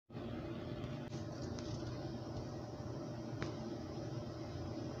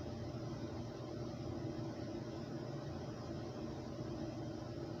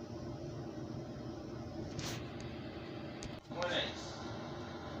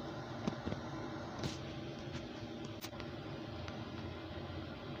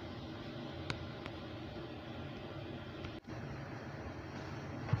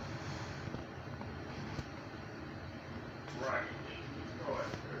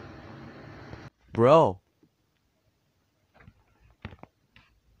Bro,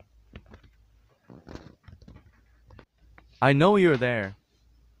 I know you're there.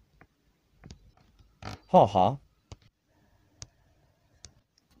 Haha.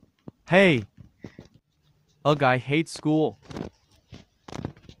 Hey, ugh, I hate school.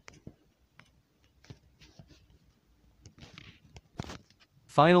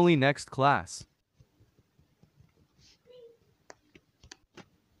 Finally, next class.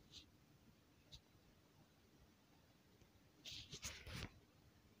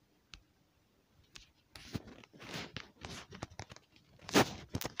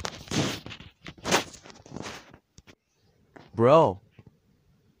 Bro,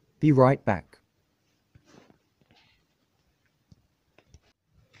 Be right back.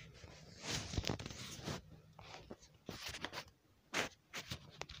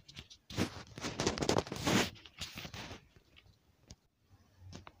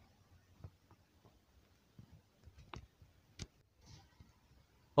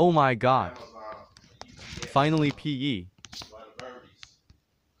 oh my god. Finally, PE.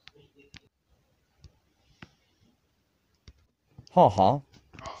 Haha.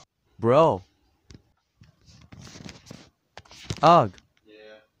 Bro, ugh,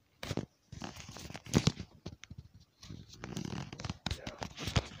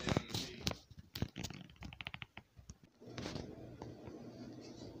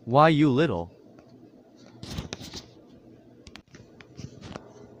 why you little?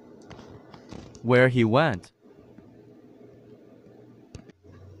 Where he went?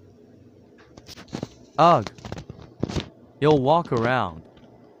 Ugh, he'll walk around.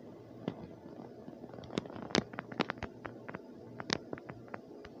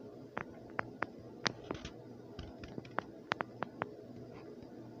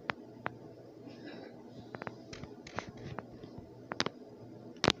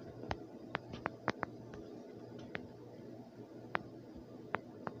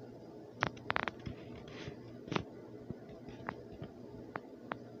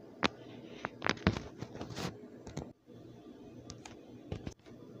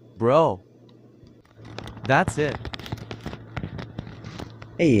 Bro, that's it.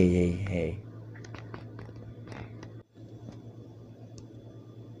 Hey.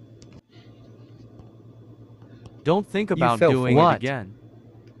 Don't think You about fell doing for it it. again.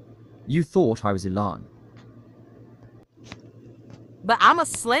 You thought I was iylan. But I'm a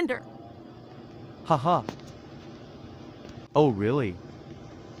slender. Haha. Oh, really?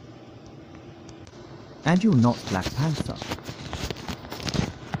 And you're not Black Panther.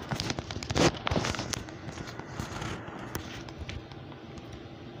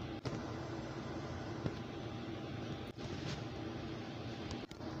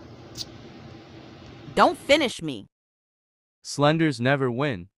 Don't finish me. Slenders never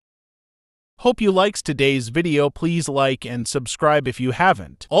win. Hope you likes today's video. Please like and subscribe if you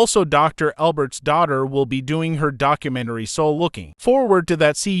haven't. Also, Dr. Albert's daughter will be doing her documentary, so looking forward to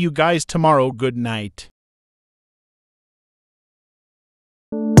that. See you guys tomorrow. Good night.